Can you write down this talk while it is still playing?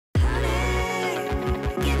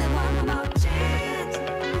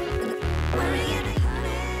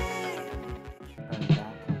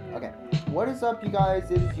is up, you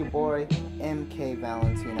guys? It is your boy, MK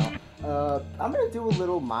Valentino. I'm gonna do a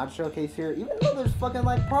little mod showcase here, even though there's fucking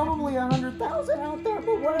like probably 100,000 out there,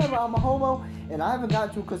 but whatever, I'm a homo, and I haven't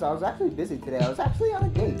got to because I was actually busy today. I was actually on a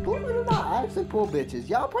date. Believe it or not, I actually pull bitches.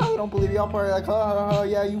 Y'all probably don't believe it. Y'all probably like, oh,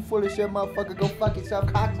 yeah, you full of shit, motherfucker, go fuck yourself,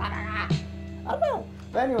 cocksucker. I don't know.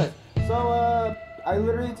 But anyways, so, I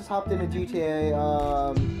literally just hopped into GTA,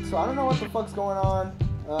 so I don't know what the fuck's going on.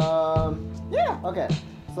 Yeah, okay.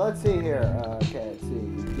 So let's see here. Okay, let's see.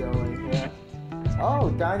 Go in here. Oh,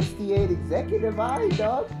 Dynasty 8 Executive Eye,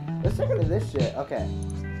 dog. Let's check into this shit. Okay.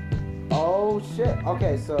 Oh, shit.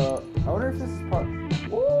 Okay, so I wonder if this is part...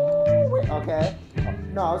 Ooh, wait. Okay.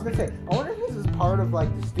 No, I was gonna say, I wonder if this is part of, like,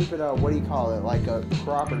 the stupid, what do you call it? Like, a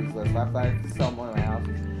properties list. I have to sell one of my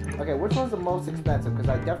houses. Okay, which one's the most expensive? Because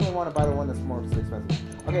I definitely want to buy the one that's most expensive.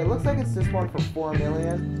 Okay, it looks like it's this one for 4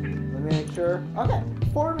 million. Let me make sure. Okay,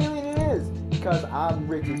 4 million it is. Because I'm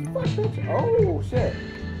rich as fuck, bitch. Oh, shit.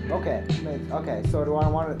 Okay, okay, so do I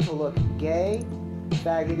want it to look gay,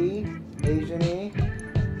 faggoty, Asian-y?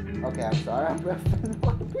 Okay, I'm sorry.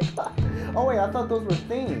 Oh, wait, I thought those were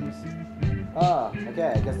themes. Oh,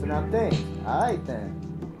 okay, I guess they're not themes. Alright, then.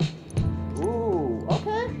 Ooh,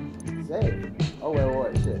 okay. Safe. Oh,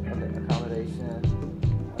 wait, shit. Okay, accommodation.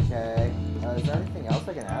 Okay. Is there anything else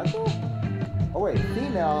I can add, though? Oh, wait,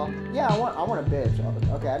 female. Yeah, I want a bitch.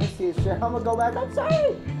 Okay, I didn't see his shit. I'm gonna go back. I'm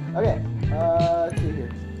sorry. Okay, let's see here.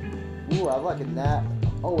 Ooh, I'm liking that.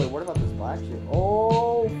 Oh, wait, what about this black shit?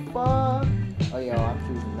 Oh, fuck. Oh, yo, I'm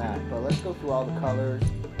choosing that. But let's go through all the colors.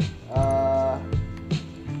 I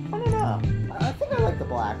don't know. I think I like the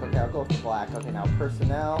black. Okay, I'll go with the black. Okay, now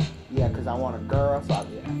personnel. Yeah, because I want a girl, so I'll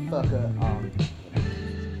be a fucker.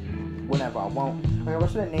 Whenever I want. Okay, what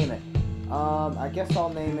should I name it? I guess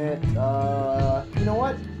I'll name it, you know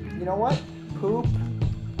what? Poop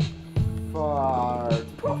farts.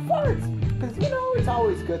 Poop farts! Because, you know, it's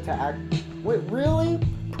always good to act... Wait, really?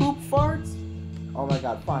 Poop farts? Oh my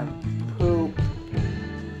god, fine. Poop...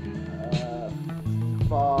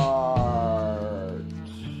 fart...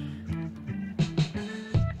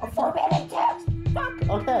 A 4-minute text! Fuck!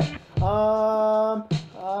 Okay.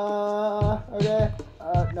 Okay.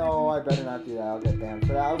 No, I better not do that. I'll get banned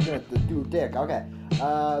for that. I was gonna do dick. Okay.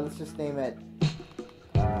 Let's just name it,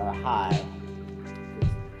 hi.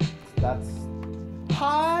 That's...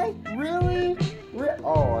 Hi? Really?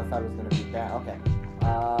 Oh, I thought it was gonna be bad. Okay.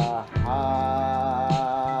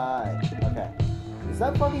 Hi. Okay. Is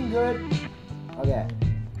that fucking good? Okay.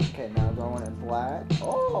 Okay, now do I want it in black?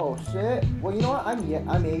 Oh, shit. Well, you know what?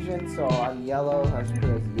 I'm Asian, so I'm yellow. I should put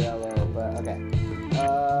it as yellow, but okay.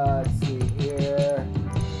 Let's see here.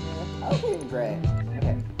 I'll put it in gray.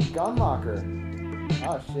 Okay. Gun locker.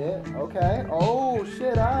 Oh, shit. Okay. Oh,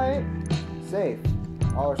 shit. Alright. Safe.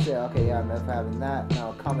 Oh shit, okay, yeah, I'm definitely having that. Now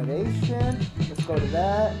accommodation, let's go to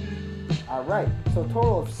that. Alright, so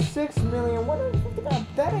total of 6,150,000.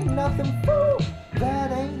 That ain't nothing, fool!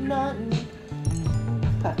 That ain't nothing.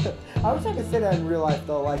 I wish I could say that in real life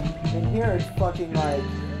though, like, in here it's fucking like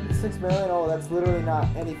 6 million, oh that's literally not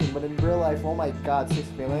anything, but in real life, oh my god,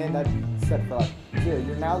 6 million, that's set for like, dude,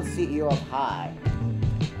 you're now the CEO of High.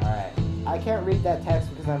 Alright, I can't read that text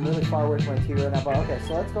because I'm really far away from my TV right now, but okay,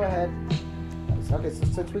 so let's go ahead. Okay, so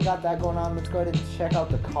since we got that going on, let's go ahead and check out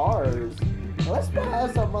the cars. Let's buy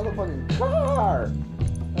us a motherfucking car.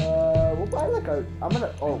 We'll buy like a, my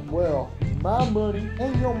money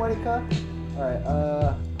ain't your money, car. Alright,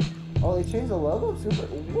 oh, they changed the logo? Super,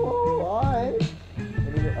 whoa, alright.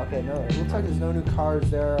 Okay, no, it looks like there's no new cars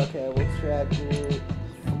there. Okay, we'll check.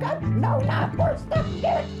 God, no, not worse, stop,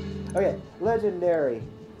 get it. Okay, legendary.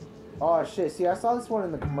 Oh shit, see I saw this one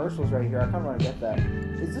in the commercials right here. I kinda wanna get that.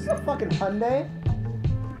 Is this a fucking Hyundai?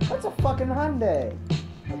 That's a fucking Hyundai.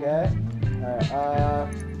 Okay.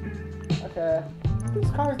 Alright, okay.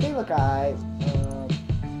 These cars, they look alright.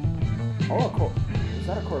 Oh, is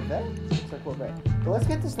that a Corvette? It's a Corvette. But let's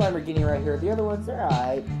get this Lamborghini right here. The other ones, they're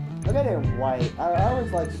alright. Look at it in white. I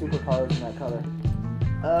always like supercars in that color.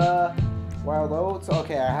 Wild Oats.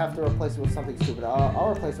 Okay, I have to replace it with something stupid. I'll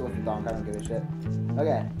replace it with the donk. I don't give a shit.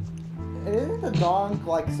 Okay. Isn't the donk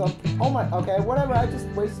like some... Oh my... Okay, whatever. I just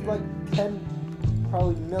wasted like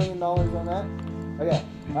probably $10 million on that. Okay.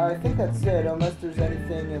 I think that's it. Unless there's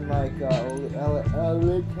anything in like... Yep.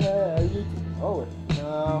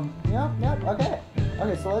 Okay.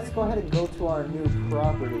 Okay, so let's go ahead and go to our new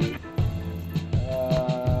property.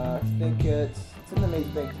 I think it's in the Maze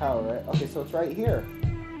Bank Tower, right? Okay, so it's right here.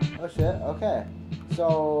 Oh shit. Okay.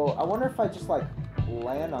 So I wonder if I just like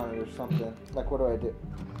land on it or something. Like, what do I do?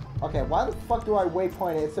 Okay, why the fuck do I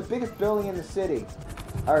waypoint it? It's the biggest building in the city.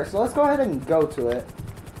 Alright, so let's go ahead and go to it.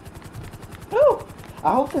 Woo!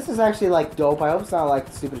 I hope this is actually like dope. I hope it's not like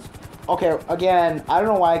the stupidest. Okay, again, I don't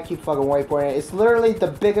know why I keep fucking waypointing. It's literally the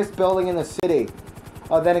biggest building in the city.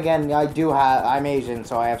 Oh, then again, I'm Asian,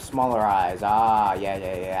 so I have smaller eyes. Ah,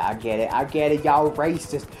 yeah. I get it. Y'all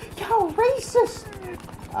racist. Y'all racist.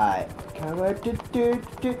 Alright.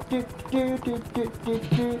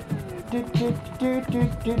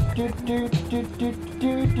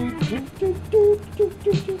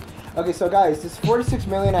 Okay, so guys, this 46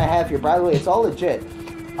 million I have here, by the way, it's all legit.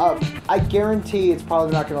 I guarantee it's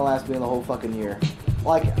probably not gonna last me the whole fucking year.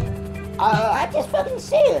 Like, I just fucking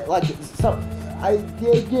see it. Like, so, I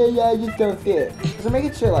just don't see it. Cause I'm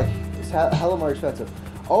making shit like, it's hella more expensive.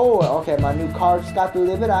 Oh, okay, my new car just got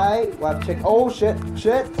delivered. We'll have to check. Oh, shit.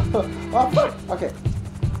 Oh, fuck. Okay.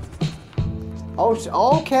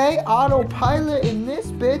 Oh, okay, autopilot in this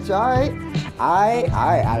bitch. Alright. I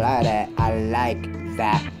like that. I like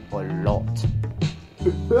that a lot.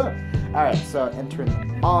 Alright, so entering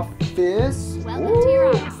the office. Welcome to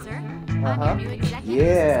your office, sir. I'm your new executive.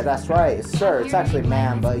 Yeah, that's right. Sir, it's actually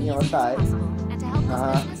ma'am, but you know, it's alright. And to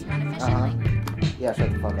help this business run efficiently. Yeah,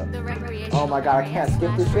 shut the fuck up. The recreational Oh my god, I can't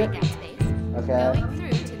skip this shit. Okay. Going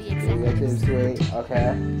through to the executive suite.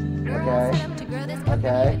 Okay. We're all set up to grow this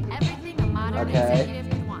company with everything a modern executive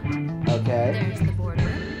could want. Okay. There's the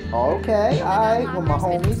boardroom. Okay, alright, with my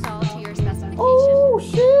homies. Installed to your specifications. Oh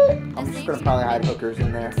shit! I'm just gonna probably hide hookers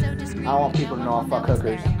in there. I want people to know I fuck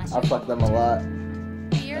hookers. I fuck them a lot.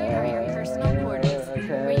 Here are your personal quarters.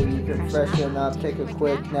 Okay, you can freshen up, take a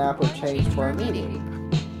quick nap, or change for a meeting.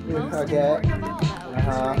 Okay.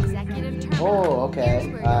 Oh,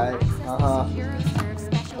 okay.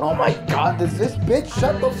 Oh my god, does this bitch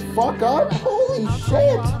shut the fuck up? Holy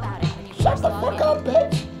shit! Shut the fuck up,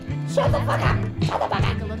 bitch! Shut the fuck up! Shut the fuck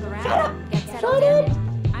up! Shut up! Shut up!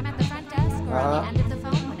 I'm at the front desk or on the end of the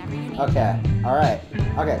phone whenever you need. Okay, alright.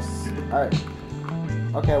 Okay, alright.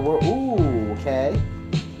 Okay, ooh, okay.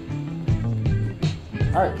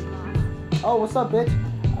 Alright. Oh, what's up, bitch?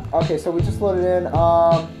 Okay, so we just loaded in,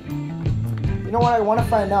 you know what I want to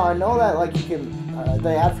find out? I know that, like, you can,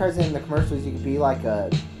 the advertising in the commercials, you could be like a,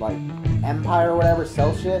 Empire or whatever,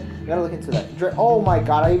 sell shit. You gotta look into that. Oh my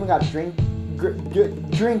god, I even got drink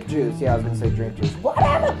juice. Yeah, I was gonna say drink juice.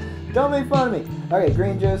 Whatever! Don't make fun of me. Okay,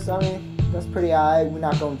 green juice, I mean, that's pretty high. We're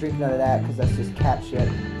not gonna drink none of that, because that's just cat shit.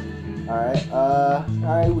 Alright,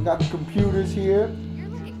 we got the computers here. You're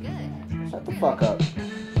looking good. Shut the fuck up.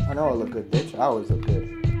 I know I look good, bitch. I always look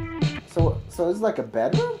good. So it's like a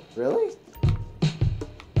bedroom? Really?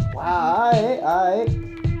 Wow,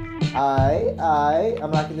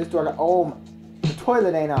 I'm knocking this door. Oh, the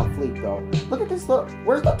toilet ain't on fleek though. Look at this. Look,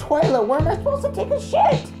 where's the toilet? Where am I supposed to take a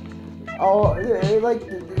shit? Oh,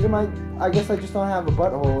 I guess I just don't have a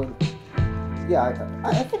butthole. Yeah,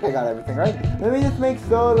 I think I got everything right. Let me just make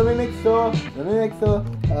so.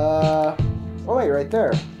 Oh wait, right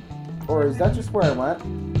there. Or is that just where I went?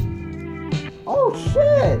 Oh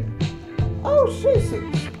shit!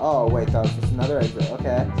 Oh wait, that was just another exit.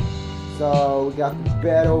 Okay. So we got the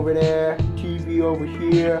bed over there, TV over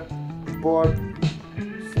here, board.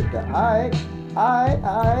 Sit down.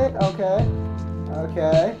 Alright. Okay.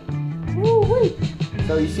 Woo wait.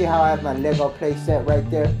 So you see how I have my Lego playset right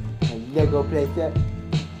there? My Lego playset.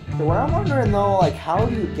 So what I'm wondering though, like, how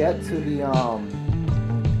do you get to the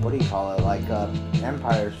what do you call it? Like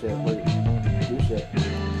Empire shit, where you do shit.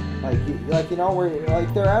 Like you know where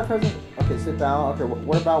like they're advertising. Okay, sit down. Okay,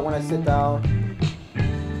 what about when I sit down?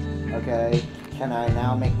 Okay, can I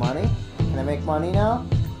now make money? Can I make money now?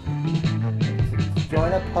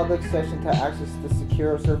 Join a public session to access the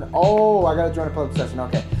secure server. Oh, I gotta join a public session.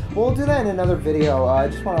 Okay, we'll do that in another video. I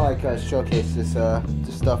just want to like showcase this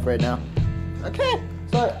stuff right now. Okay,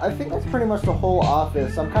 so I think that's pretty much the whole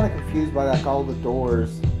office. I'm kind of confused by like all the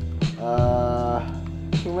doors.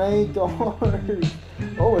 Too many doors.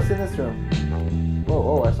 Oh, what's in this room?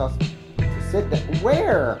 Whoa, I saw some. Sit there.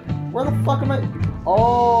 Where? Where the fuck am I?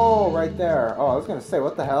 Oh, right there. Oh, I was gonna say,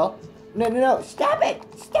 what the hell? No. Stop it!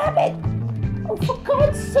 Oh, for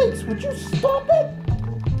God's sakes, would you stop it?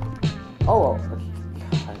 Oh, okay.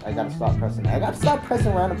 I gotta stop pressing. I gotta stop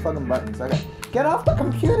pressing random fucking buttons. Okay. Get off the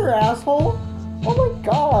computer, asshole! Oh my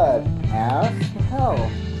god. Ass? What the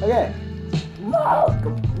hell? Okay.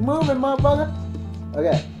 Move it, motherfucker!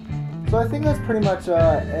 Okay. So I think that's pretty much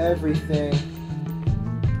everything.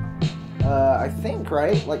 I think,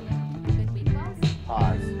 right? Like,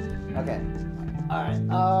 pause. Okay. Alright.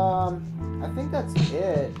 I think that's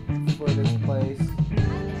it for this place.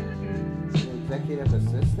 The executive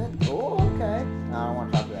assistant? Oh, okay. No, I don't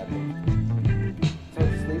want to talk to that bitch. So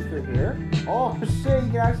just leave through here? Oh, shit, you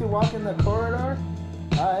can actually walk in the corridor?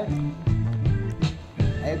 Alright.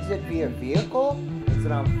 Exit via vehicle? Is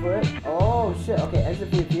it on foot? Oh shit. Okay, exit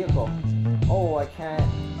via vehicle. Oh, I can't.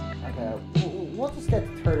 Okay, we'll just get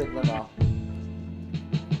the turreted limo.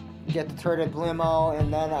 Get the turreted limo,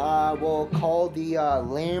 and then we'll call the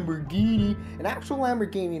Lamborghini, an actual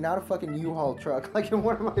Lamborghini, not a fucking U-Haul truck like in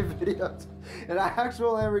one of my videos. An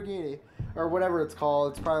actual Lamborghini, or whatever it's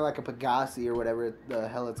called. It's probably like a Pegasi or whatever the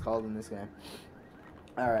hell it's called in this game.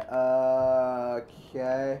 All right.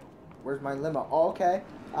 Okay. Where's my limo? Oh, okay.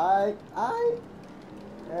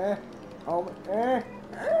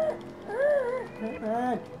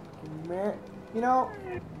 You know,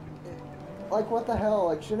 like, what the hell?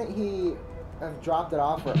 Like, shouldn't he have dropped it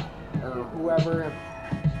off, or whoever?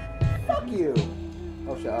 Fuck you!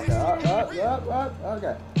 Oh shit, okay,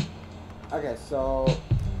 okay. Okay, so,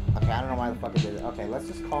 okay, I don't know why the fuck I did it. Okay, let's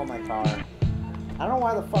just call my car. I don't know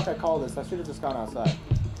why the fuck I called this. I should have just gone outside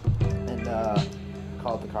and,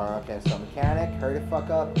 called the car. Okay, so mechanic, hurry the fuck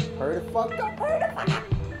up. Hurry the fuck up, hurry the fuck up!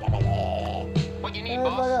 What you need,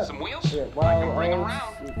 boss? Some wheels? Yeah, I can bring them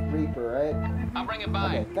around. Reaper, right? I'll bring it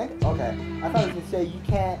by. Okay, I thought I was gonna say you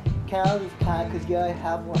can't this kind because you already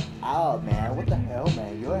have one out, man. What the hell,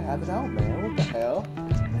 man? You already have it out, man. What the hell? I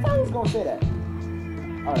thought I was gonna say that.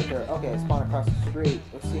 Alright, there. Okay, spawn across the street.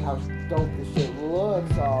 Let's see how dope this shit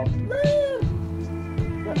looks. Oh,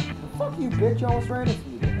 man! Fuck you, bitch. You almost ran into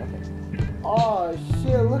me. Okay. Oh,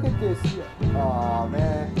 shit. Look at this. Oh,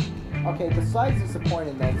 man. Okay, the side's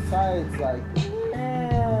disappointing, though. The side's like,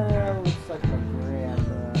 looks like my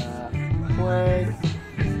grandma. Wait.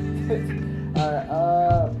 Alright,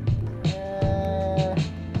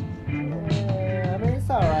 I mean, it's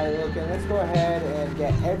alright looking. Let's go ahead and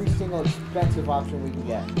get every single expensive option we can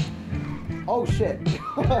get. Oh, shit.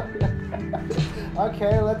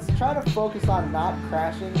 Okay, let's try to focus on not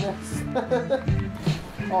crashing this.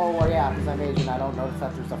 Oh, well, yeah, because I'm Asian. I don't notice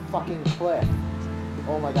that there's a fucking cliff.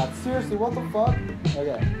 Oh my god, seriously, what the fuck?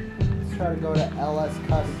 Okay, let's try to go to LS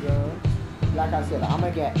Custom. Like I said, I'm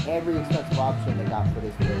gonna get every expensive option they got for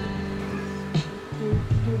this video.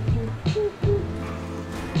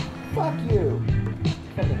 Fuck you!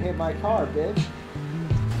 Fucking hit my car, bitch.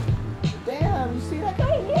 Damn, you see that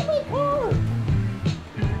guy hit my car?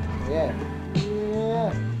 Yeah.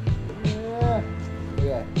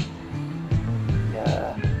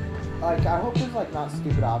 Like, I hope there's like not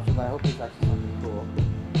stupid options. I hope there's actually something cool.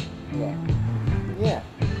 Yeah.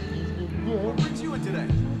 What brings you in today?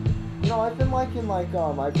 You know, I've been liking like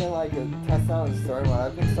testing out the story mode.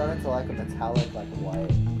 I've been starting to like a metallic like white.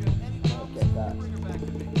 I don't get that.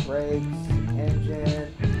 Brakes,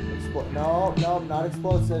 engine, no, not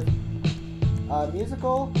explosive.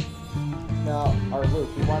 Musical? No, or loop.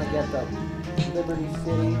 We want to get the Liberty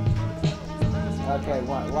City. Okay,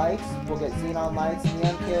 want lights? We'll get xenon lights,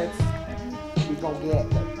 neon kits. We gonna get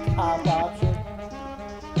the top option.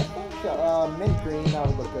 I think mint green, that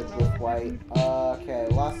would look good with white. Okay,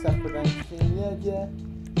 lost set prevention, yeah.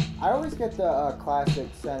 I always get the classic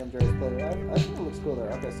San Andreas player. I think it looks cool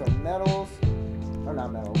there. Okay, so metals, or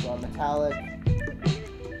not metals, metallic,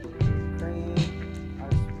 green.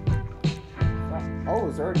 Oh,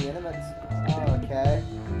 it's already in it. Okay,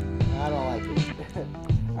 I don't like it.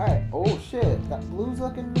 Alright, oh shit, that blue's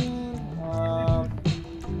looking mean. Oh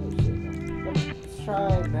shit. Let's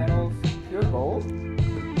try metals. Pure gold?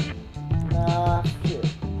 Nah, shit.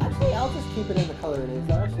 Actually, I'll just keep it in the color it is.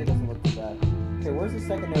 That actually doesn't look too bad. Okay, where's the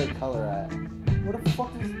secondary color at? Where the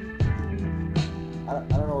fuck is... I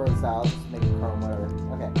don't know where it's at. I'll just make it chrome, whatever.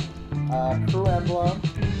 Okay. Crew emblem.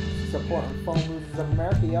 Supporting phone losers of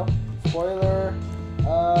America, yo. Spoiler.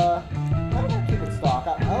 I'm gonna keep it stock. I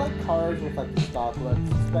like cars with like the stock look.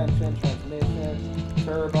 Suspension, transmission,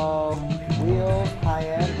 turbo, wheels, high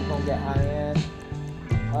end. We're gonna get high end.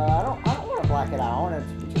 I don't want to black it out. I want it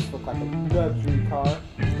to just look like a luxury car.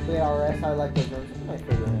 VRS, I like those rims. Those are my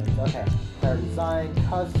favorite rims. Okay. Car design,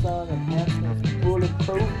 custom, enhancements,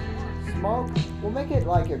 bulletproof, smoke. We'll make it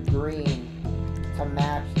like a green to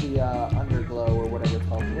match the underglow or whatever it's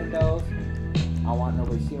called. Windows. I want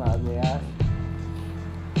nobody to see my ugly ass.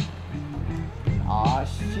 Aw,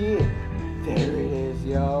 shit. There it is,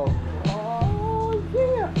 yo. Oh,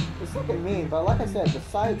 yeah. It's looking mean, but like I said, the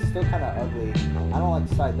side's still kind of ugly. I don't like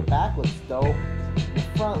the side. The back looks dope. The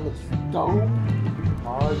front looks dope.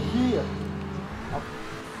 Oh, yeah.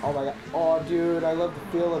 Oh, my God. Oh, dude, I love the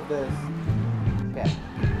feel of this. Okay.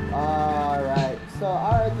 Alright. So,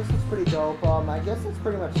 alright, this is pretty dope. I guess that's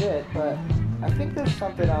pretty much it, but I think there's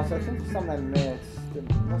something else. I think there's something I missed. It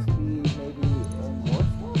must be maybe more stuff.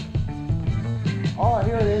 Oh,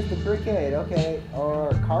 here it is, the Brigade, okay,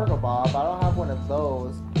 or Cargo Bob. I don't have one of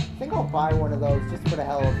those. I think I'll buy one of those just for the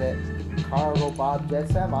hell of it. Cargo Bob Jet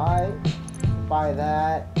Sam, I buy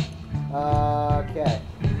that. Okay.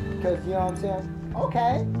 Because, you know what I'm saying?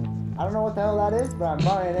 Okay. I don't know what the hell that is, but I'm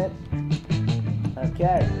buying it.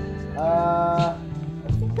 Okay. I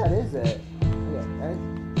think that is it. Okay.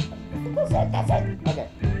 I think that's it. That's it. Okay.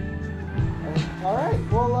 Alright.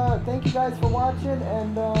 Well, thank you guys for watching,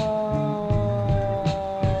 and,